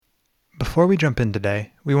Before we jump in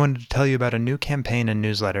today, we wanted to tell you about a new campaign and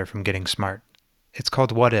newsletter from Getting Smart. It's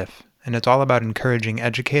called What If, and it's all about encouraging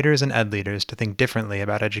educators and ed leaders to think differently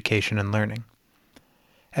about education and learning.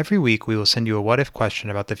 Every week, we will send you a what if question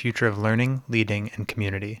about the future of learning, leading, and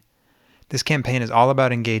community. This campaign is all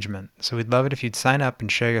about engagement, so we'd love it if you'd sign up and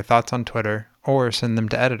share your thoughts on Twitter, or send them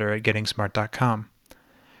to editor@gettingsmart.com.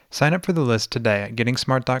 Sign up for the list today at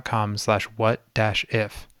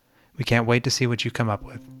gettingsmart.com/what-if. We can't wait to see what you come up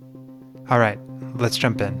with. All right, let's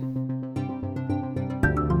jump in.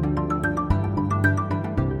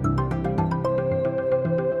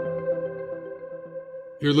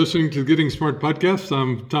 You're listening to the Getting Smart podcast.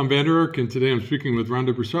 I'm Tom Vander Ark, and today I'm speaking with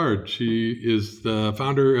Rhonda Broussard. She is the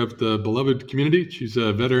founder of the Beloved Community. She's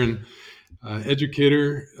a veteran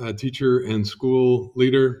educator, teacher, and school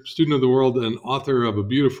leader, student of the world, and author of a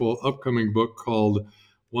beautiful upcoming book called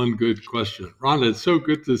One Good Question. Rhonda, it's so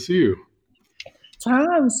good to see you.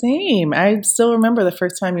 Tom, same. I still remember the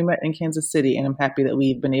first time we met in Kansas City, and I'm happy that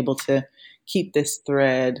we've been able to keep this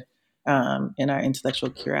thread in our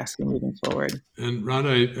intellectual curiosity moving forward. And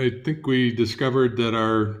Rhonda, I think we discovered that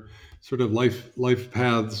our sort of life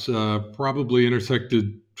paths probably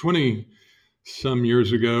intersected 20 some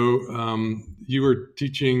years ago. You were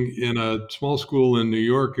teaching in a small school in New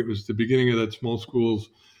York. It was the beginning of that small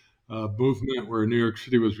schools movement where New York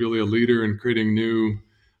City was really a leader in creating new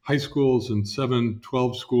high schools and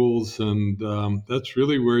 7-12 schools. And that's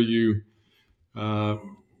really where you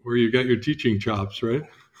got your teaching chops, right?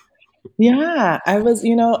 Yeah, I was,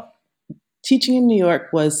 teaching in New York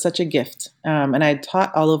was such a gift. And I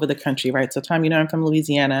taught all over the country, right? So, Tom, I'm from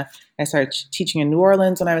Louisiana. I started teaching in New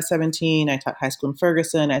Orleans when I was 17. I taught high school in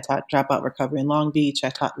Ferguson. I taught dropout recovery in Long Beach. I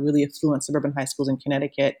taught really affluent suburban high schools in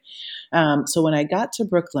Connecticut. So when I got to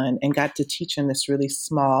Brooklyn and got to teach in this really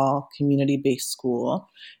small community-based school,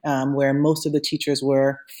 where most of the teachers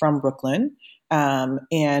were from Brooklyn,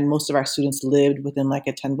 and most of our students lived within like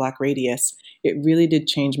a 10-block radius, it really did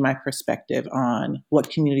change my perspective on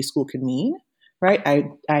what community school could mean, right?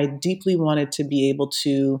 I deeply wanted to be able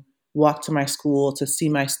to walk to my school, to see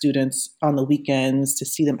my students on the weekends, to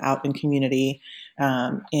see them out in community.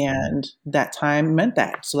 And that time meant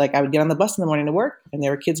that. So like I would get on the bus in the morning to work, and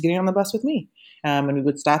there were kids getting on the bus with me. And we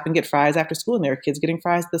would stop and get fries after school, and there were kids getting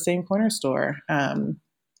fries at the same corner store. And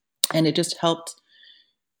it just helped.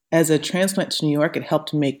 As a transplant to New York, it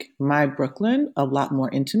helped make my Brooklyn a lot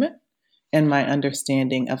more intimate, and my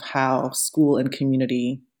understanding of how school and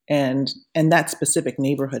community and that specific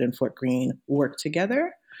neighborhood in Fort Greene work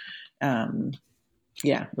together. It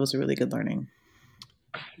was a really good learning.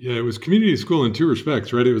 Yeah, it was community school in two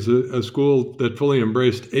respects, right? It was a school that fully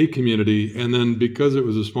embraced a community. And then because it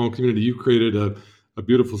was a small community, you created a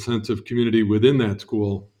beautiful sense of community within that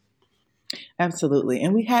school. Absolutely.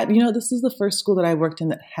 And we had, this is the first school that I worked in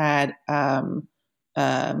that had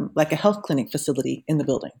like a health clinic facility in the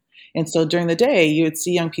building. And so during the day, you would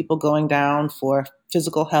see young people going down for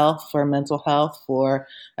physical health, for mental health, for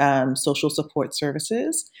social support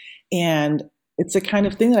services. And it's the kind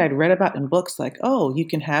of thing that I'd read about in books like, oh, you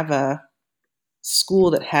can have a school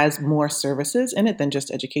that has more services in it than just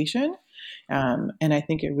education. And I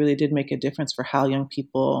think it really did make a difference for how young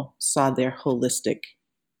people saw their holistic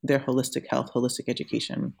health, holistic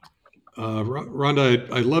education. Rhonda,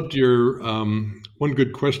 I loved your One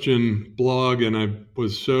Good Question blog, and I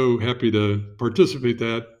was so happy to participate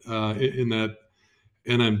in that.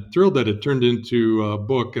 And I'm thrilled that it turned into a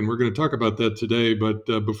book, and we're going to talk about that today. But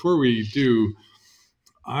before we do,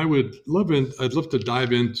 I'd love to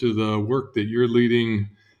dive into the work that you're leading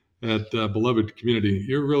at Beloved Community.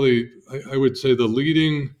 You're really, I would say, the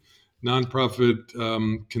leading nonprofit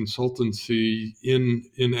consultancy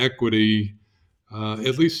in equity,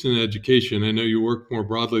 at least in education. I know you work more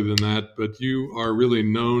broadly than that, but you are really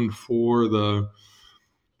known for the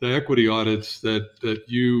equity audits that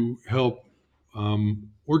you help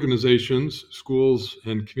organizations, schools,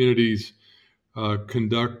 and communities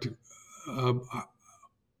conduct.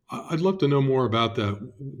 I'd love to know more about that.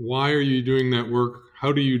 Why are you doing that work?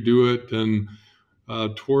 How do you do it? And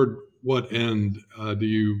toward what end do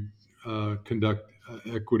you conduct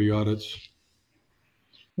equity audits?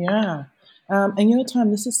 Yeah. And Tom,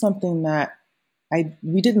 this is something that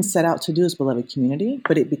we didn't set out to do as Beloved Community,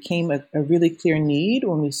 but it became a really clear need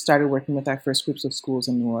when we started working with our first groups of schools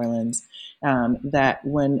in New Orleans, that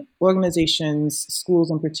when organizations, schools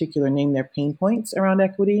in particular, name their pain points around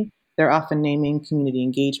equity, they're often naming community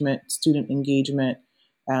engagement, student engagement,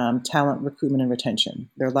 talent recruitment and retention.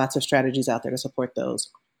 There are lots of strategies out there to support those.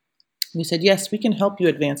 We said, yes, we can help you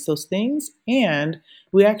advance those things. And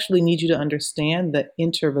we actually need you to understand the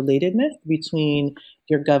interrelatedness between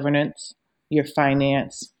your governance, your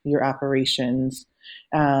finance, your operations,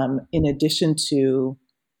 in addition to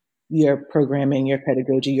your programming, your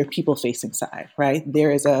pedagogy, your people-facing side, right?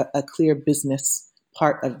 There is a clear business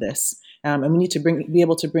part of this. And we need to be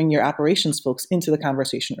able to bring your operations folks into the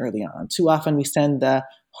conversation early on. Too often we send the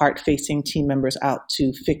heart-facing team members out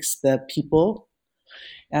to fix the people.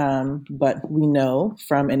 But we know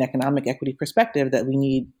from an economic equity perspective that we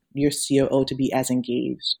need your COO to be as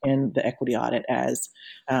engaged in the equity audit as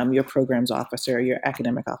your programs officer, your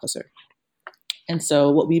academic officer. And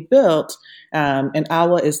so what we built, and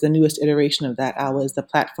AWA is the newest iteration of that. AWA is the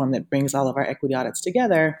platform that brings all of our equity audits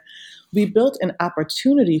together. We built an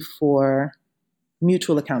opportunity for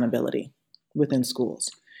mutual accountability within schools,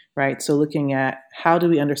 right? So looking at how do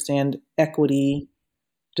we understand equity,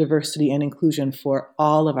 diversity, and inclusion for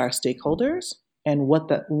all of our stakeholders, and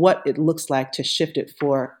what it looks like to shift it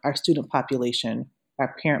for our student population,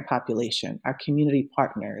 our parent population, our community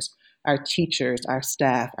partners, our teachers, our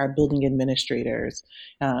staff, our building administrators.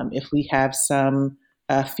 If we have some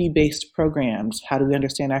fee-based programs, how do we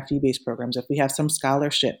understand our fee-based programs? If we have some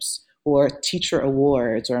scholarships or teacher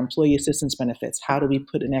awards or employee assistance benefits, how do we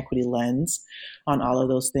put an equity lens on all of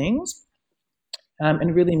those things?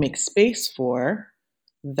 And really make space for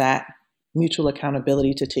that mutual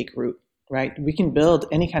accountability to take root, right? We can build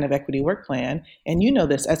any kind of equity work plan. And you know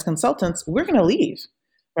this, as consultants, we're going to leave,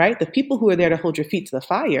 right? The people who are there to hold your feet to the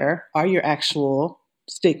fire are your actual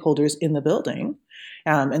stakeholders in the building.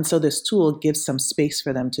 And so this tool gives some space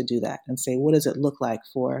for them to do that and say, what does it look like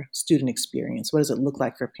for student experience? What does it look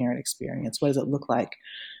like for parent experience? What does it look like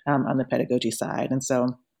on the pedagogy side? And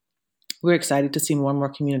so we're excited to see more and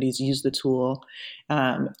more communities use the tool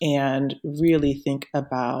and really think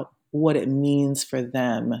about what it means for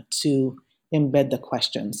them to embed the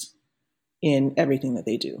questions in everything that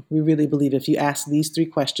they do. We really believe if you ask these 3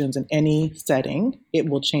 questions in any setting, it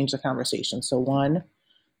will change the conversation. So 1,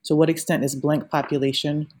 to what extent is blank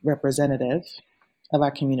population representative of our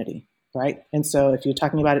community, right? And so if you're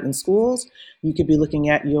talking about it in schools, you could be looking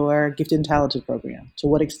at your gifted and talented program. To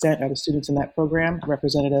what extent are the students in that program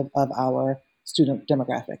representative of our student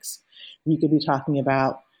demographics? You could be talking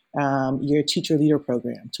about your teacher leader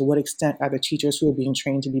program. To what extent are the teachers who are being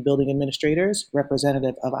trained to be building administrators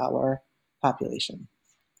representative of our population?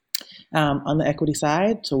 On the equity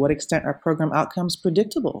side, to what extent are program outcomes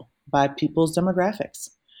predictable by people's demographics?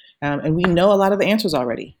 And we know a lot of the answers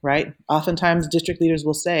already, right? Oftentimes district leaders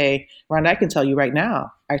will say, Rhonda, I can tell you right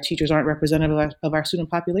now, our teachers aren't representative of our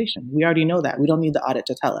student population. We already know that. We don't need the audit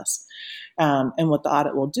to tell us. And what the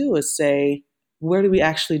audit will do is say, where do we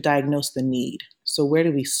actually diagnose the need? So where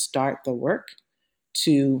do we start the work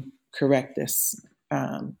to correct this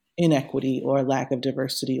inequity or lack of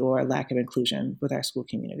diversity or lack of inclusion with our school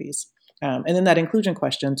communities? And then that inclusion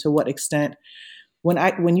question, to what extent,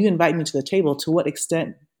 when you invite me to the table, to what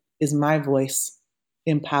extent is my voice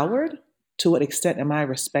empowered? To what extent am I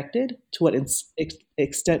respected? To what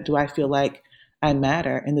extent do I feel like I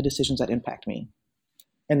matter in the decisions that impact me?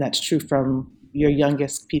 And that's true from your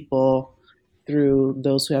youngest people through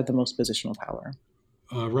those who have the most positional power.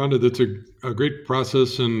 Rhonda, that's a great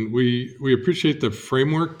process, and we appreciate the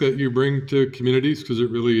framework that you bring to communities, because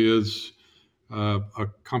it really is a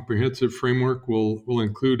comprehensive framework. We'll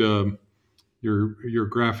include your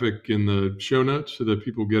graphic in the show notes so that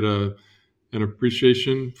people get an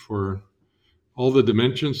appreciation for all the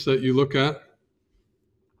dimensions that you look at.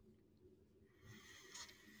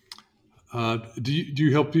 Do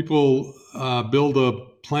you help people build a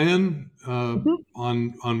plan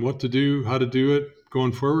on what to do, how to do it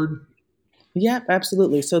going forward? Yep,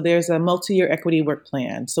 absolutely. So there's a multi-year equity work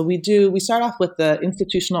plan. So we start off with the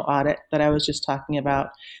institutional audit that I was just talking about.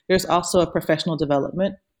 There's also a professional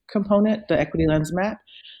development component, the equity lens map.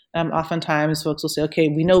 Oftentimes folks will say, okay,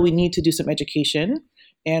 we know we need to do some education,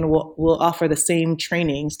 and we'll offer the same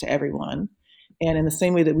trainings to everyone. And in the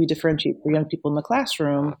same way that we differentiate for young people in the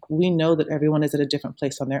classroom, we know that everyone is at a different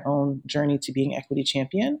place on their own journey to being equity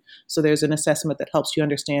champion. So there's an assessment that helps you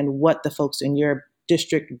understand what the folks in your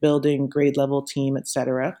district, building, grade level, team, et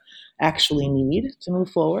cetera, actually need to move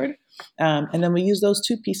forward. And then we use those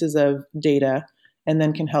 2 pieces of data and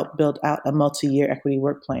then can help build out a multi-year equity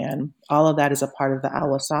work plan. All of that is a part of the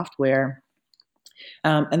AWA software.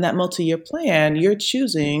 And that multi-year plan, you're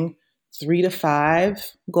choosing 3 to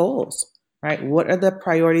 5 goals, right? What are the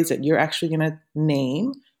priorities that you're actually going to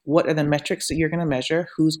name? What are the metrics that you're going to measure?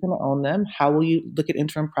 Who's going to own them? How will you look at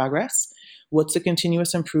interim progress? What's the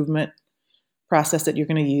continuous improvement process that you're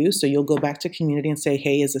going to use? So you'll go back to community and say,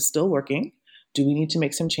 hey, is this still working? Do we need to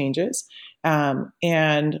make some changes?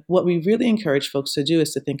 And what we really encourage folks to do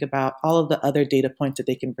is to think about all of the other data points that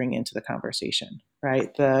they can bring into the conversation,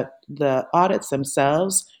 right? The audits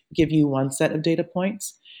themselves give you one set of data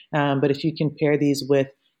points, but if you compare these with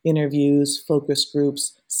interviews, focus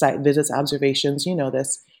groups, site visits, observations, you know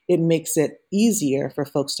this, it makes it easier for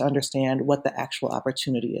folks to understand what the actual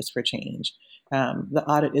opportunity is for change. The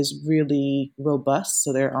audit is really robust,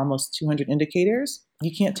 so there are almost 200 indicators.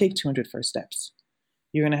 You can't take 200 first steps.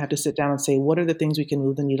 You're going to have to sit down and say, what are the things we can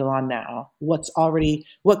move the needle on now? What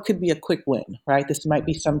could be a quick win, right? This might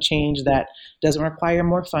be some change that doesn't require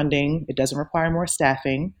more funding, it doesn't require more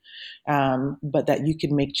staffing, but that you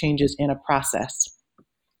can make changes in a process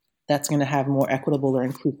that's going to have more equitable or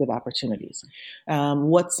inclusive opportunities.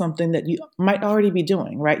 What's something that you might already be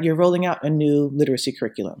doing, right? You're rolling out a new literacy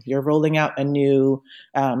curriculum. You're rolling out a new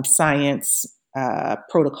science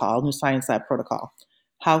protocol, new science lab protocol.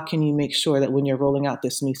 How can you make sure that when you're rolling out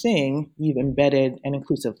this new thing, you've embedded an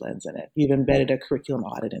inclusive lens in it? You've embedded a curriculum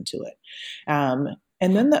audit into it. And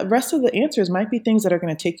then the rest of the answers might be things that are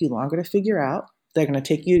going to take you longer to figure out. They're going to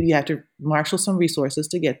take you have to marshal some resources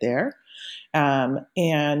to get there.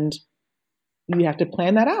 And you have to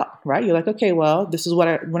plan that out, right? You're like, okay, well, this is when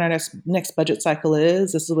our next budget cycle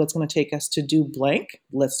is. This is what it's going to take us to do blank.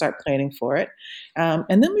 Let's start planning for it.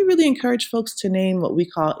 And then we really encourage folks to name what we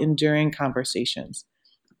call enduring conversations.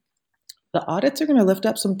 The audits are going to lift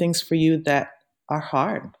up some things for you that are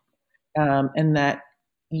hard, and that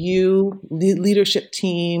you, the leadership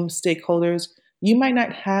team, stakeholders, you might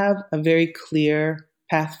not have a very clear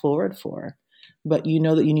path forward for, but you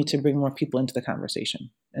know that you need to bring more people into the conversation.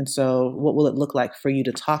 And so what will it look like for you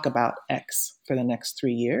to talk about X for the next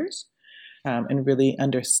 3 years, and really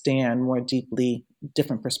understand more deeply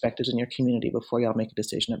different perspectives in your community before y'all make a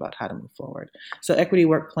decision about how to move forward. So Equity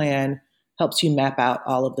Work Plan helps you map out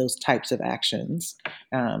all of those types of actions,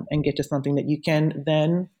 and get to something that you can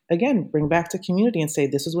then, again, bring back to community and say,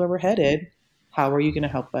 this is where we're headed. How are you going to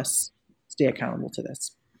help us stay accountable to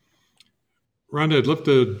this? Rhonda, I'd love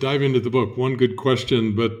to dive into the book. One good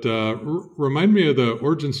question, but remind me of the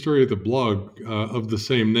origin story of the blog of the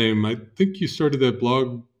same name. I think you started that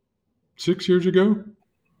blog 6 years ago?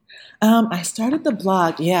 I started the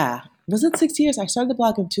blog, yeah. Was it 6 years? I started the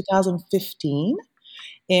blog in 2015.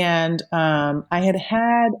 And I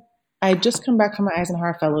had just come back from my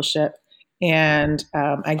Eisenhower Fellowship, and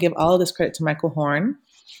I give all of this credit to Michael Horn,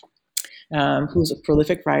 who's a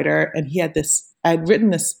prolific writer. And I'd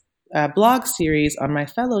written this blog series on my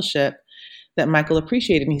fellowship that Michael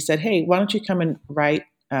appreciated. And he said, hey, why don't you come and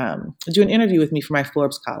do an interview with me for my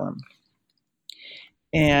Forbes column?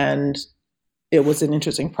 And it was an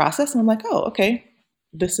interesting process. And I'm like, oh, okay,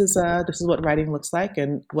 this is what writing looks like,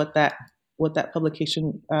 and what that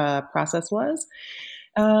publication process was.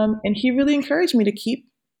 And he really encouraged me to keep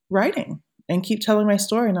writing and keep telling my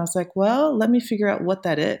story. And I was like, well, let me figure out what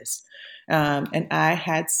that is. And I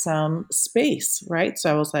had some space, right? So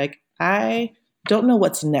I was like, I don't know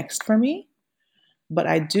what's next for me, but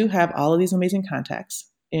I do have all of these amazing contacts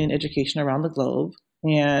in education around the globe,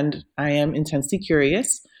 and I am intensely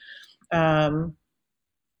curious.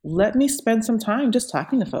 Let me spend some time just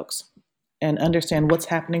talking to folks and understand what's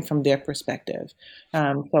happening from their perspective.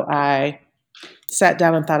 So I sat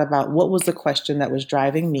down and thought about what was the question that was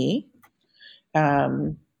driving me,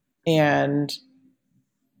 and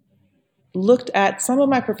looked at some of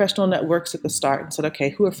my professional networks at the start and said,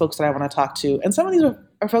 okay, who are folks that I want to talk to? And some of these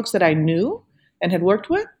are folks that I knew and had worked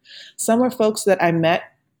with. Some were folks that I met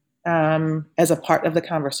as a part of the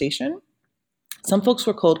conversation. Some folks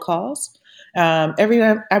were cold calls. Every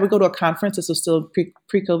time I would go to a conference, this was still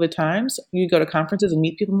pre-COVID times, you go to conferences and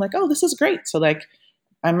meet people. I'm like, oh, this is great. So like,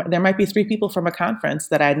 there might be 3 people from a conference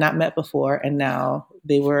that I had not met before, and now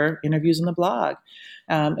they were interviews in the blog.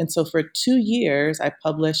 And so for 2 years, I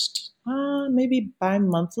published maybe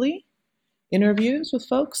bi-monthly interviews with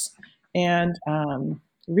folks, and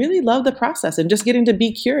really loved the process and just getting to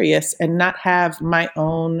be curious and not have my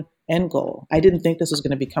own end goal. I didn't think this was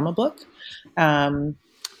going to become a book.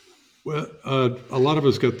 Well, a lot of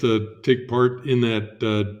us got to take part in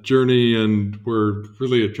that journey, and were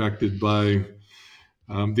really attracted by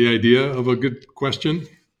the idea of a good question.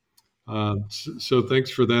 So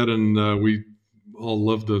thanks for that. And we all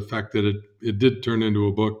love the fact that it did turn into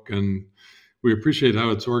a book, and we appreciate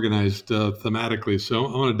how it's organized thematically. So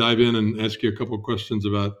I want to dive in and ask you a couple of questions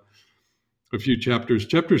about a few chapters.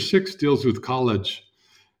 Chapter 6 deals with college.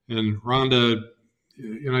 And Rhonda,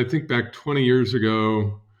 I think back 20 years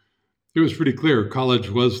ago, it was pretty clear college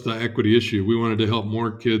was the equity issue. We wanted to help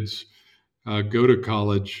more kids go to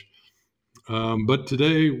college. But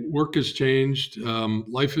today, work has changed,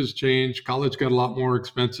 life has changed. College got a lot more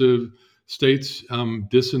expensive. States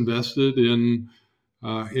disinvested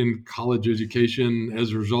in college education.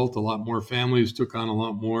 As a result, a lot more families took on a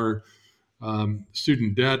lot more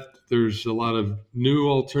student debt. There's a lot of new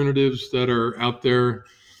alternatives that are out there.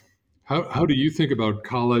 How do you think about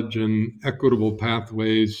college and equitable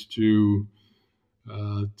pathways to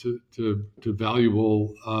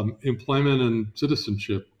valuable employment and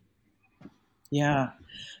citizenship? Yeah.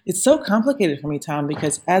 It's so complicated for me, Tom,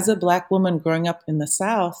 because as a Black woman growing up in the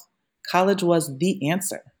South, college was the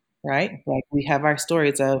answer, right? Like we have our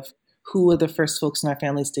stories of who were the first folks in our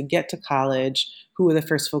families to get to college, who were the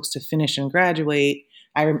first folks to finish and graduate.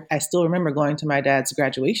 I still remember going to my dad's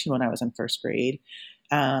graduation when I was in first grade.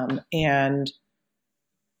 And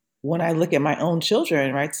when I look at my own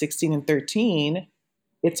children, right, 16 and 13,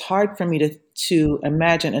 it's hard for me to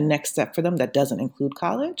imagine a next step for them that doesn't include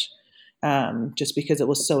college, just because it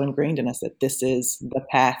was so ingrained in us that this is the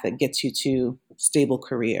path that gets you to stable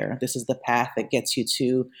career. This is the path that gets you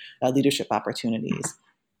to leadership opportunities.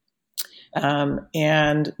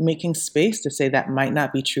 And making space to say that might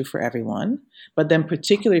not be true for everyone, but then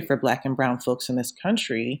particularly for Black and Brown folks in this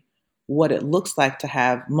country, what it looks like to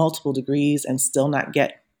have multiple degrees and still not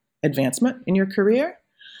get advancement in your career,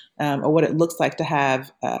 or what it looks like to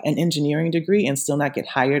have an engineering degree and still not get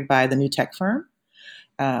hired by the new tech firm.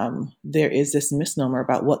 There is this misnomer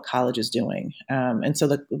about what college is doing. And so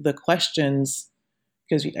the questions,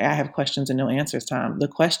 because I have questions and no answers, Tom, the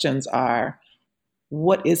questions are,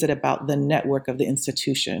 what is it about the network of the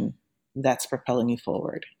institution that's propelling you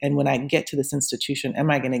forward? And when I get to this institution, am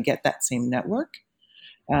I going to get that same network?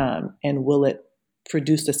 And will it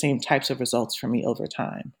produce the same types of results for me over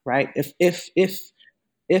time, right? If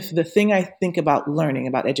the thing I think about learning,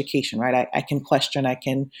 about education, right, I can question, I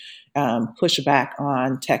can push back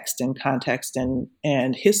on text and context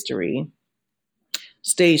and history,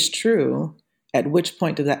 stays true, at which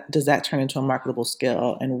point does that turn into a marketable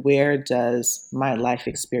skill, and where does my life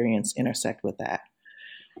experience intersect with that?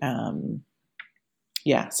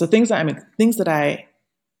 Yeah, so things that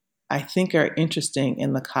I think are interesting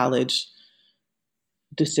in the college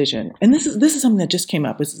decision, and this is something that just came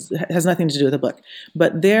up. It has nothing to do with the book,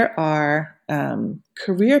 but there are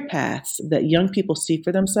career paths that young people see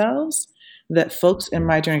for themselves that folks in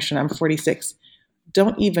my generation, I'm 46,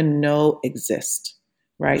 don't even know exist.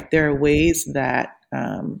 Right? There are ways that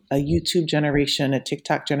a YouTube generation, a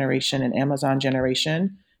TikTok generation, an Amazon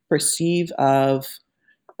generation perceive of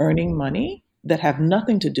earning money that have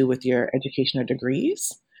nothing to do with your education or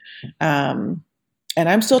degrees. And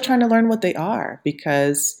I'm still trying to learn what they are,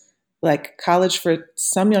 because like college for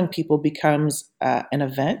some young people becomes an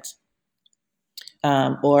event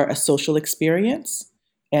or a social experience,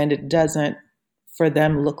 and it doesn't for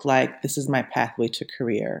them look like this is my pathway to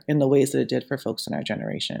career in the ways that it did for folks in our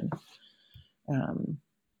generation. And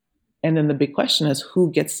then the big question is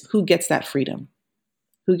who gets that freedom?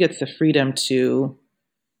 Who gets the freedom to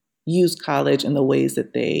use college in the ways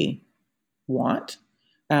that they want,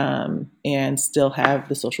 and still have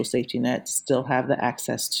the social safety net, still have the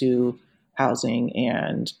access to housing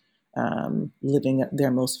and living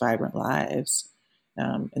their most vibrant lives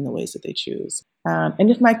in the ways that they choose. And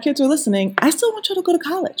if my kids are listening, I still want you to go to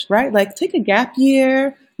college, right? Like take a gap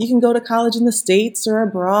year. You can go to college in the States or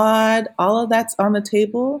abroad. All of that's on the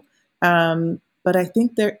table. But I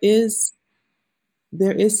think there is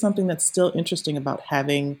something that's still interesting about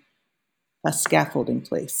having a scaffold in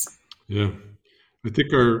place. Yeah, I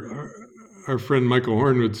think our friend Michael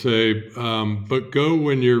Horn would say, "But go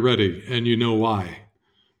when you're ready and you know why.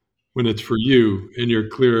 When it's for you and you're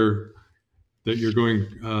clear that you're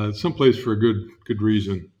going someplace for a good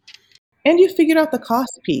reason." And you figured out the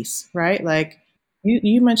cost piece, right? Like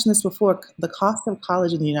you mentioned this before. The cost of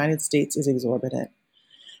college in the United States is exorbitant,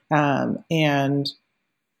 and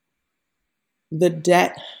the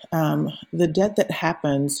debt that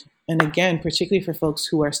happens, and again, particularly for folks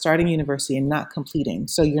who are starting university and not completing,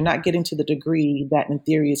 so you're not getting to the degree that in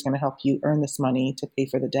theory is going to help you earn this money to pay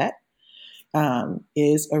for the debt,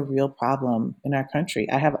 is a real problem in our country.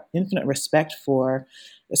 I have infinite respect for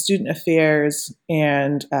student affairs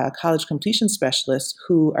and college completion specialists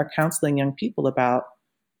who are counseling young people about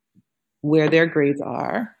where their grades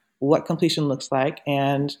are, what completion looks like,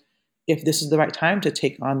 and if this is the right time to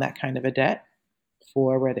take on that kind of a debt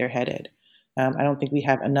for where they're headed. I don't think we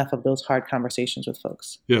have enough of those hard conversations with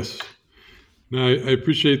folks. Yes. Now, I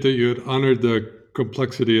appreciate that you had honored the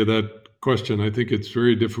complexity of that question. I think it's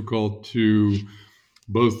very difficult to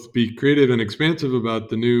both be creative and expansive about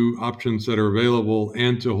the new options that are available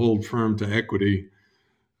and to hold firm to equity,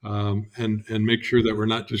 and make sure that we're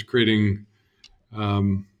not just creating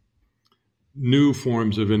new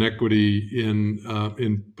forms of inequity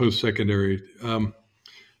in post-secondary.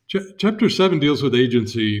 Chapter 7 deals with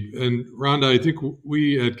agency. And Rhonda, I think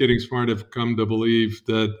we at Getting Smart have come to believe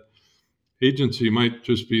that agency might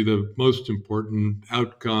just be the most important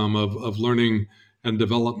outcome of learning and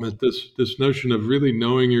development. This notion of really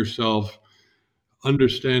knowing yourself,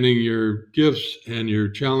 understanding your gifts and your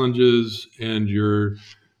challenges and your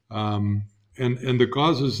and the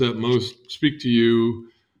causes that most speak to you,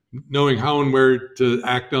 knowing how and where to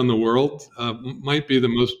act on the world might be the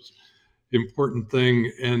most important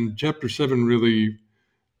thing. And Chapter 7 really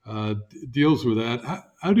deals with that.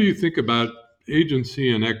 How do you think about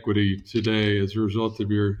agency and equity today as a result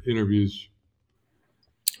of your interviews?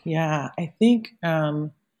 Yeah, I think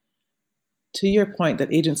to your point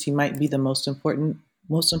that agency might be the most important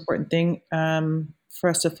thing for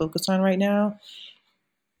us to focus on right now.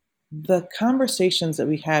 The conversations that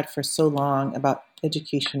we had for so long about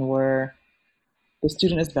education were the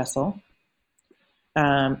student as vessel,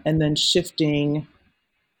 and then shifting.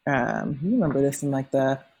 You remember this in like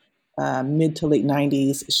the mid to late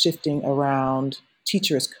 '90s, shifting around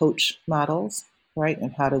teacher as coach models, right?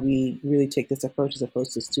 And how do we really take this approach as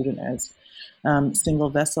opposed to student as single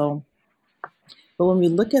vessel? But when we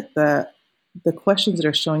look at the questions that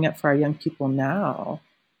are showing up for our young people now,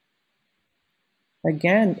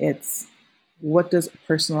 again, it's what does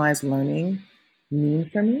personalized learning mean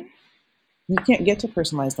for me? You can't get to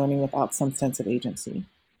personalized learning without some sense of agency.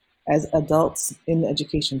 As adults in the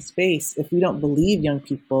education space, if we don't believe young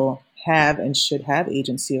people have and should have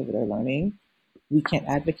agency over their learning, we can't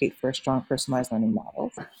advocate for a strong personalized learning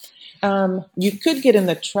model. You could get in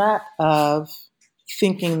the trap of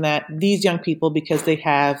thinking that these young people, because they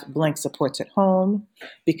have blank supports at home,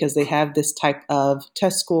 because they have this type of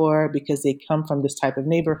test score, because they come from this type of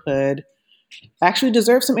neighborhood, actually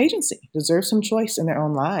deserve some agency, deserve some choice in their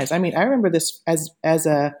own lives. I mean, I remember this as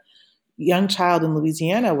a young child in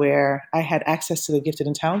Louisiana where I had access to the Gifted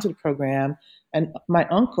and Talented program. And my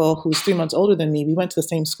uncle, who's 3 months older than me, we went to the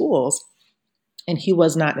same schools and he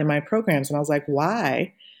was not in my programs. And I was like,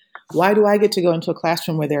 why? Why do I get to go into a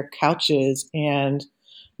classroom where there are couches and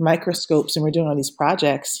microscopes and we're doing all these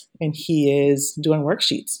projects and he is doing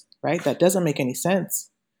worksheets, right? That doesn't make any sense.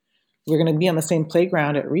 We're going to be on the same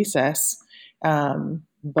playground at recess.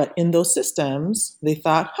 But in those systems, they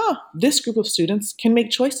thought, this group of students can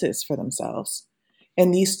make choices for themselves.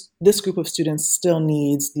 And this group of students still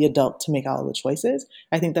needs the adult to make all of the choices.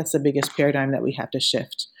 I think that's the biggest paradigm that we have to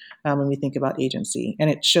shift when we think about agency.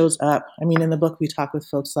 And it shows up. I mean, in the book, we talk with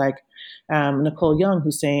folks like Nicole Young,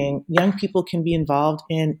 who's saying young people can be involved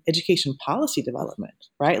in education policy development,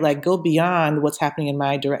 right? Like go beyond what's happening in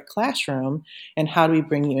my direct classroom and how do we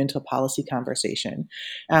bring you into a policy conversation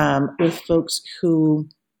with folks who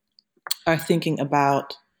are thinking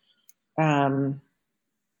about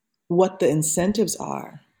what the incentives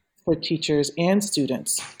are for teachers and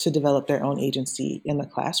students to develop their own agency in the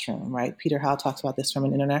classroom, right? Peter Howell talks about this from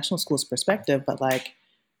an international schools perspective, but like,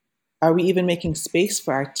 are we even making space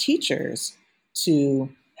for our teachers to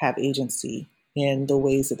have agency in the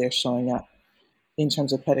ways that they're showing up in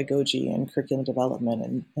terms of pedagogy and curriculum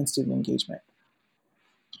development and student engagement?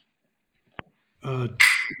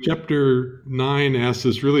 Chapter 9 asks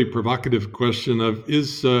this really provocative question of,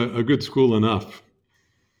 is a good school enough?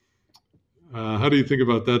 How do you think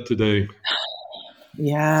about that today?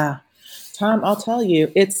 Yeah, Tom, I'll tell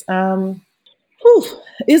you, it's,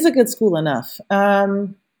 is a good school enough?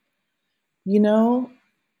 You know,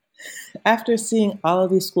 after seeing all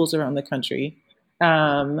of these schools around the country,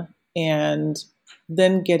 and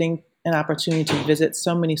then getting an opportunity to visit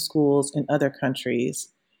so many schools in other countries,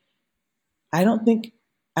 I don't think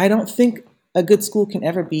a good school can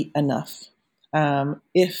ever be enough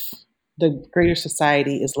if the greater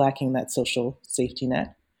society is lacking that social safety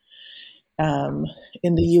net.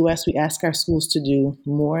 In the U.S., we ask our schools to do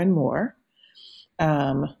more and more,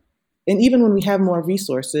 and even when we have more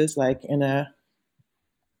resources, like in a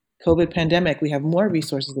COVID pandemic, we have more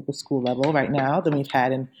resources at the school level right now than we've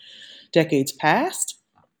had in decades past.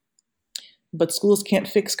 But schools can't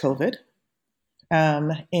fix COVID.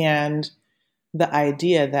 And the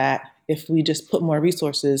idea that if we just put more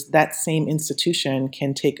resources, that same institution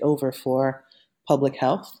can take over for public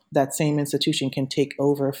health, that same institution can take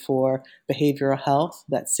over for behavioral health,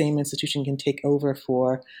 that same institution can take over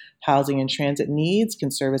for housing and transit needs,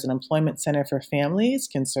 can serve as an employment center for families,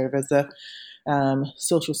 can serve as a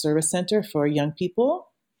social service center for young people,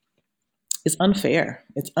 is unfair.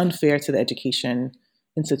 It's unfair to the education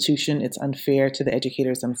institution. It's unfair to the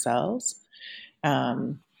educators themselves.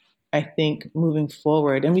 I think moving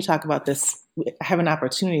forward, and we talk about this I have an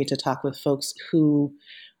opportunity to talk with folks who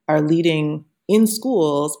are leading in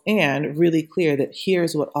schools and really clear that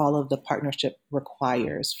here's what all of the partnership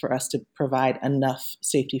requires for us to provide enough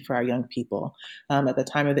safety for our young people. At the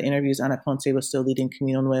time of the interviews, Ana Ponce was still leading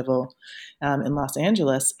Camino Nuevo in Los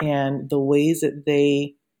Angeles, and the ways that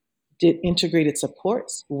they did integrated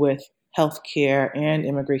supports with healthcare and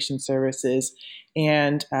immigration services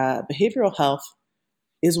and behavioral health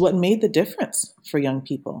is what made the difference for young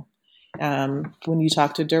people. When you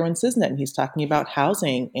talk to Derwin Cisnet and he's talking about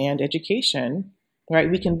housing and education,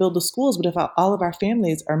 right? We can build the schools, but if all of our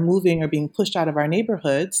families are moving or being pushed out of our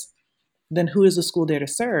neighborhoods, then who is the school there to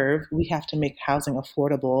serve? We have to make housing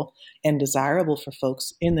affordable and desirable for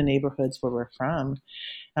folks in the neighborhoods where we're from.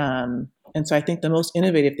 And so I think the most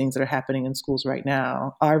innovative things that are happening in schools right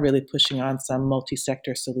now are really pushing on some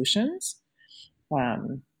multi-sector solutions.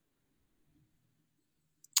 And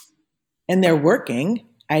they're working.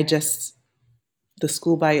 The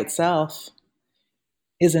school by itself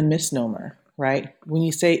is a misnomer, right? When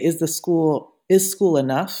you say, is school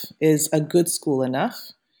enough? Is a good school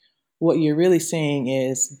enough? What you're really saying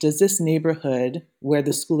is, does this neighborhood where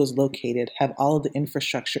the school is located have all of the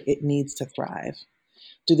infrastructure it needs to thrive?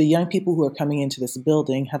 Do the young people who are coming into this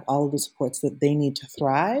building have all of the supports that they need to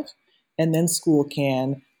thrive? And then school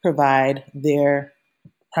can provide their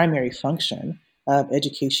primary function of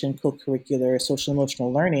education, co-curricular, social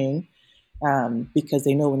emotional learning, because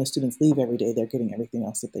they know when the students leave every day, they're getting everything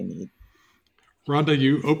else that they need. Rhonda,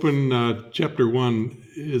 you open chapter 1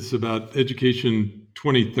 is about Education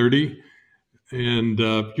 2030, and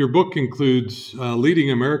your book includes leading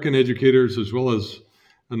American educators as well as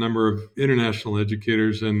a number of international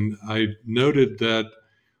educators. And I noted that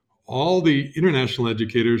all the international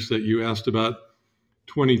educators that you asked about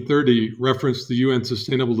 2030 referenced the UN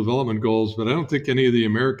Sustainable Development Goals, but I don't think any of the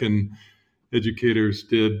American educators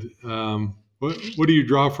did. What do you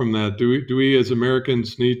draw from that? Do we as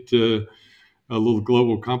Americans need a little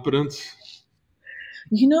global competence?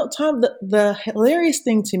 You know, Tom, the hilarious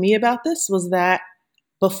thing to me about this was that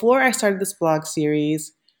before I started this blog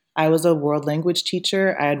series, I was a world language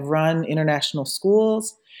teacher. I had run international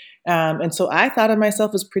schools. And so I thought of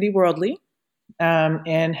myself as pretty worldly,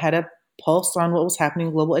 and had a pulse on what was happening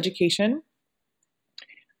in global education.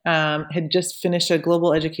 Had just finished a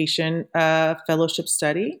global education fellowship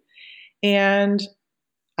study. And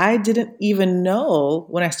I didn't even know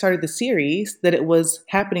when I started the series that it was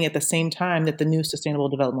happening at the same time that the new Sustainable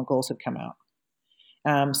Development Goals had come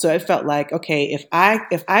out. So it felt like, okay, if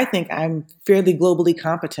I think I'm fairly globally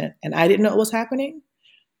competent and I didn't know it was happening,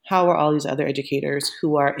 how are all these other educators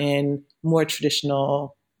who are in more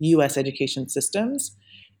traditional U.S. education systems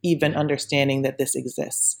even understanding that this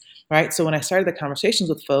exists, right? So when I started the conversations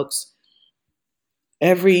with folks,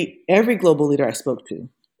 every global leader I spoke to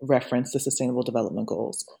referenced the Sustainable Development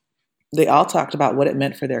Goals. They all talked about what it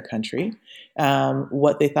meant for their country,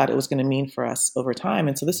 what they thought it was going to mean for us over time.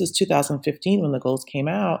 And so this is 2015 when the goals came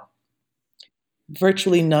out.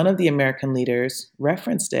 Virtually none of the American leaders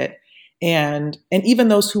referenced it. And even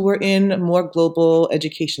those who were in more global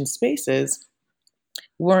education spaces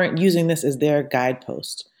weren't using this as their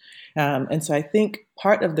guidepost. And so I think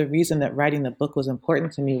part of the reason that writing the book was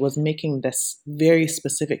important to me was making this very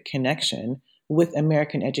specific connection with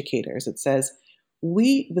American educators. It says,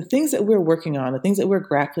 the things that we're working on, the things that we're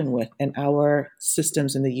grappling with in our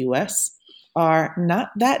systems in the US are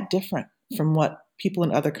not that different from what people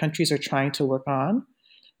in other countries are trying to work on.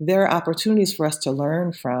 There are opportunities for us to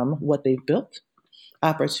learn from what they've built,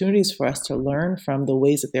 opportunities for us to learn from the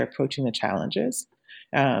ways that they're approaching the challenges.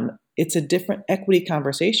 It's a different equity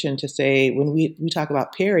conversation to say, when we talk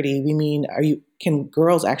about parity, we mean, can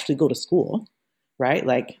girls actually go to school, right?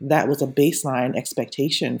 Like that was a baseline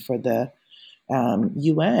expectation for the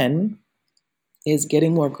UN, is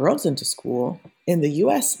getting more girls into school. In the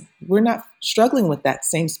US, we're not struggling with that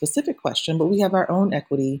same specific question, but we have our own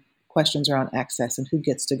equity questions around access and who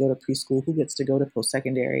gets to go to preschool, who gets to go to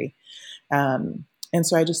post-secondary. And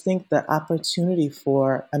so I just think the opportunity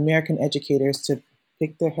for American educators to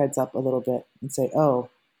pick their heads up a little bit and say, oh,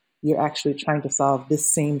 you're actually trying to solve this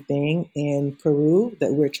same thing in Peru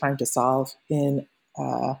that we're trying to solve in,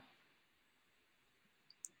 that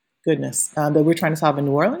we're trying to solve in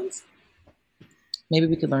New Orleans. Maybe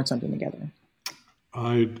we could learn something together.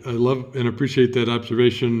 I love and appreciate that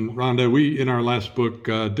observation, Rhonda. We, in our last book,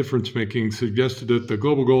 Difference Making, suggested that the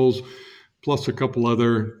global goals, plus a couple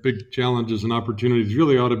other big challenges and opportunities,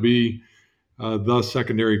 really ought to be the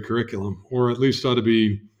secondary curriculum, or at least ought to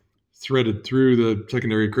be threaded through the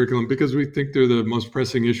secondary curriculum, because we think they're the most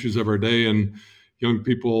pressing issues of our day, and young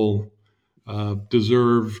people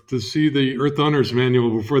deserve to see the Earth Honors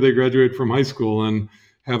Manual before they graduate from high school and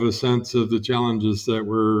have a sense of the challenges that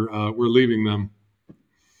we're leaving them.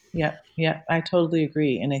 Yeah, I totally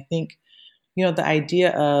agree. And I think, the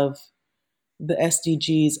idea of the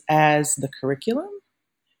SDGs as the curriculum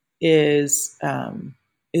is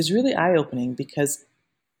is really eye opening because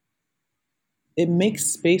it makes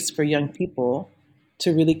space for young people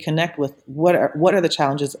to really connect with what are the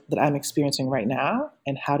challenges that I'm experiencing right now,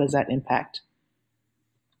 and how does that impact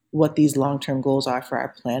what these long term goals are for our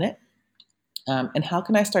planet, and how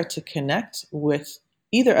can I start to connect with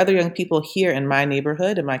either other young people here in my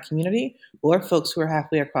neighborhood, in my community, or folks who are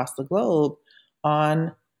halfway across the globe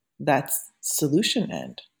on that solution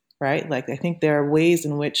end, right? Like, I think there are ways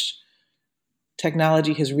in which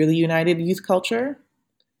technology has really united youth culture,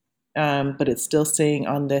 but it's still staying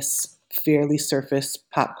on this fairly surface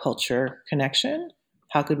pop culture connection.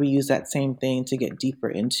 How could we use that same thing to get deeper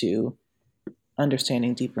into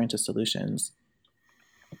understanding, deeper into solutions?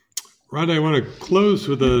 Rhonda, I want to close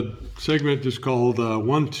with a segment just called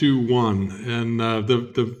 121. And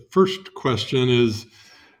the first question is,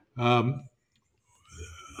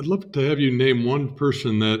 I'd love to have you name one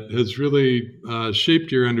person that has really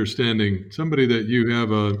shaped your understanding, somebody that you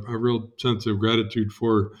have a real sense of gratitude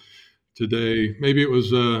for today. Maybe it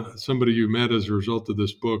was somebody you met as a result of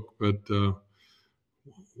this book, but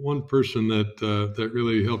one person that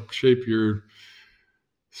really helped shape your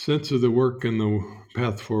sense of the work and the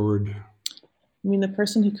path forward. I mean, the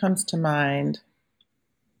person who comes to mind,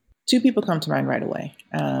 two people come to mind right away.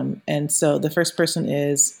 And so the first person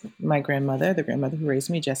is my grandmother, the grandmother who raised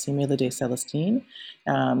me, Jessie Melode Celestine.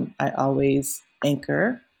 I always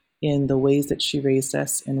anchor in the ways that she raised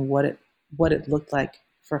us and what it looked like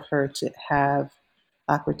for her to have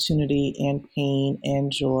opportunity and pain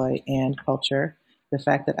and joy and culture. The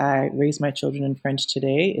fact that I raise my children in French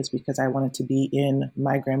today is because I wanted to be in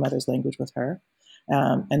my grandmother's language with her.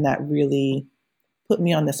 And that really put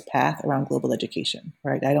me on this path around global education,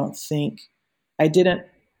 right? I didn't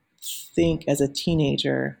think as a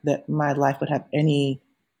teenager that my life would have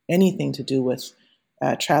anything to do with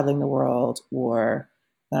traveling the world or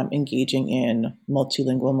engaging in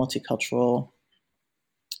multilingual, multicultural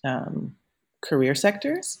career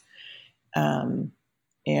sectors.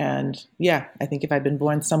 And yeah, I think if I'd been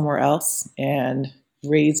born somewhere else and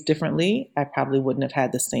raised differently, I probably wouldn't have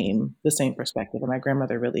had the same perspective. And my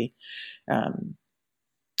grandmother really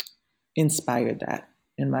inspired that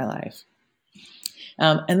in my life.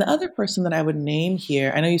 And the other person that I would name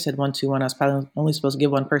here, I know you said 121, I was probably only supposed to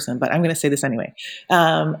give one person, but I'm going to say this anyway.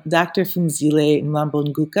 Dr. Phumzile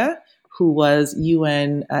Mlambo-Ngcuka, who was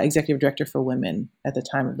UN Executive Director for Women at the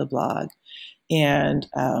time of the blog. And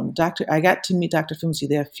I got to meet Dr.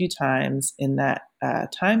 Phumzile a few times in that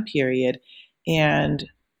time period, and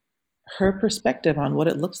her perspective on what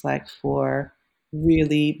it looks like for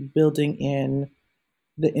really building in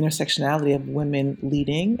the intersectionality of women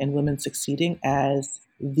leading and women succeeding as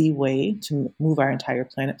the way to move our entire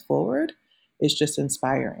planet forward is just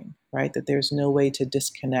inspiring, right? That there's no way to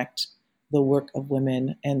disconnect the work of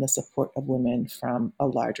women and the support of women from a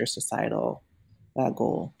larger societal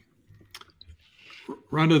goal.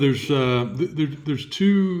 Rhonda, there's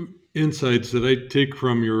two insights that I take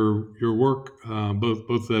from your work,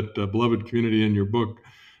 both at Beloved Community and your book.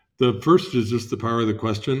 The first is just the power of the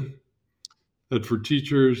question. That for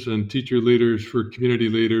teachers and teacher leaders, for community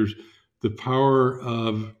leaders, the power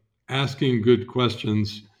of asking good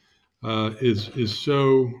questions is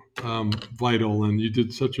so vital, and you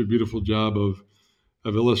did such a beautiful job of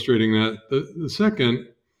illustrating that. The second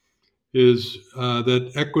is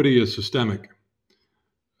that equity is systemic.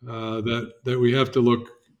 That we have to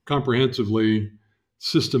look comprehensively,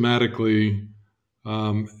 systematically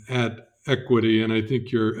at equity, and I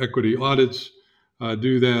think your equity audits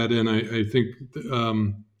do that, and I think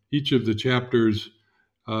each of the chapters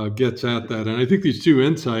gets at that. And I think these two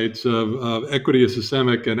insights of equity is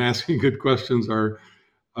systemic and asking good questions are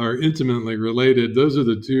intimately related. Those are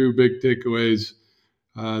the two big takeaways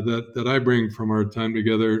that I bring from our time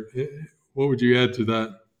together. What would you add to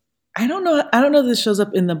that? I don't know if this shows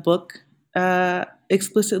up in the book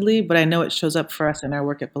explicitly, but I know it shows up for us in our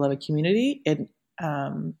work at Beloved Community. And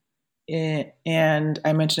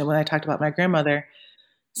I mentioned it when I talked about my grandmother.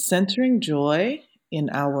 Centering joy in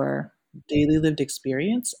our daily lived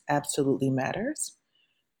experience absolutely matters.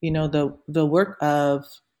 The work of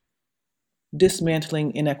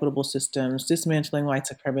dismantling inequitable systems, dismantling white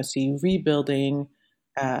supremacy, rebuilding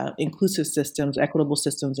inclusive systems, equitable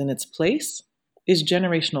systems in its place is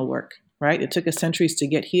generational work, right? It took us centuries to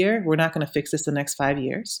get here. We're not going to fix this the next 5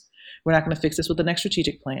 years. We're not going to fix this with the next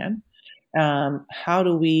strategic plan. How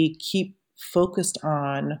do we keep focused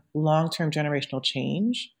on long-term generational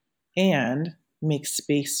change and make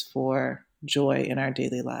space for joy in our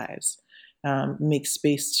daily lives, make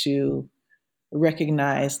space to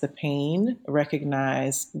recognize the pain,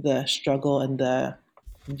 recognize the struggle and the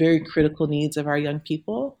very critical needs of our young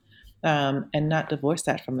people, and not divorce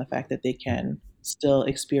that from the fact that they can still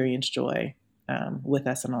experience joy with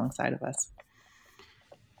us and alongside of us.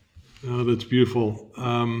 Oh, that's beautiful.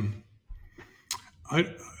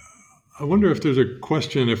 I wonder if there's a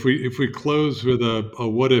question. If we close with a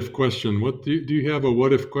what if question, what do you have a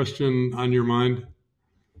what if question on your mind?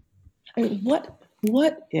 What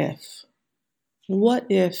if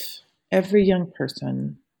every young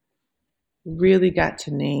person really got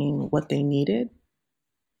to name what they needed,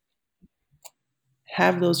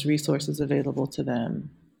 have those resources available to them,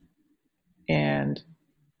 and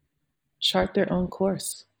chart their own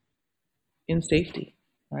course in safety,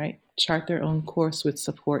 right? Chart their own course with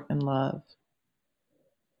support and love.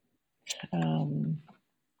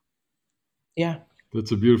 Yeah.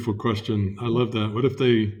 That's a beautiful question. I love that. What if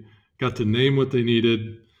they got to name what they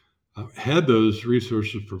needed, had those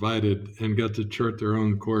resources provided, and got to chart their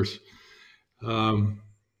own course? Rhonda,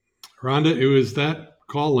 it was that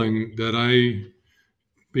calling that I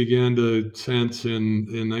began to sense in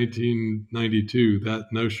 1992, that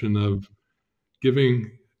notion of giving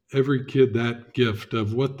every kid that gift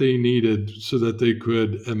of what they needed so that they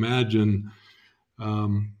could imagine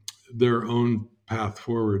their own path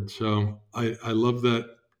forward. So I love that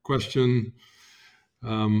question,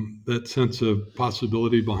 that sense of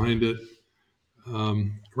possibility behind it.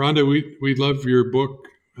 Rhonda, we love your book.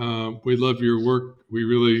 We love your work. We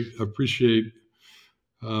really appreciate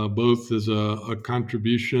both as a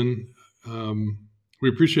contribution. We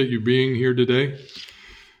appreciate you being here today.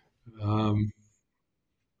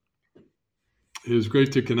 It was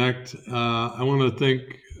great to connect. I want to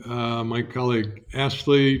thank my colleague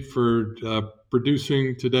Ashley for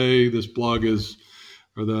producing today. This blog or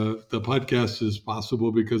the podcast is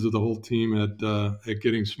possible because of the whole team at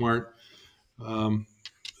Getting Smart.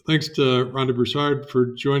 Thanks to Rhonda Broussard for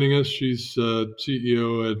joining us. She's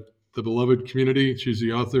CEO at the Beloved Community. She's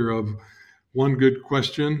the author of One Good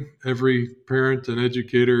Question. Every parent and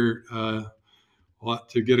educator ought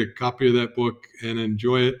to get a copy of that book and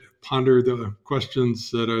enjoy it. Ponder the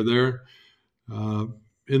questions that are there.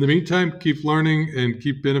 In the meantime, keep learning and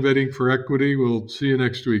keep innovating for equity. We'll see you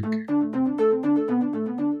next week.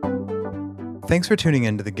 Thanks for tuning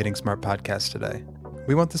in to the Getting Smart podcast today.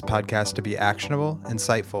 We want this podcast to be actionable,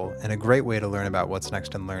 insightful, and a great way to learn about what's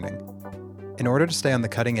next in learning. In order to stay on the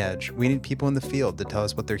cutting edge, we need people in the field to tell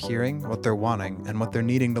us what they're hearing, what they're wanting, and what they're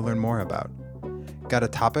needing to learn more about. Got a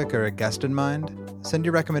topic or a guest in mind? Send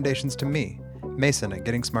your recommendations to me, Mason at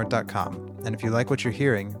gettingsmart.com. And if you like what you're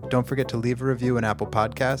hearing, don't forget to leave a review in Apple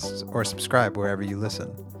Podcasts or subscribe wherever you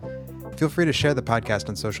listen. Feel free to share the podcast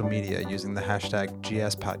on social media using the hashtag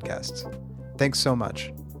GSPodcasts. Thanks so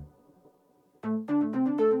much.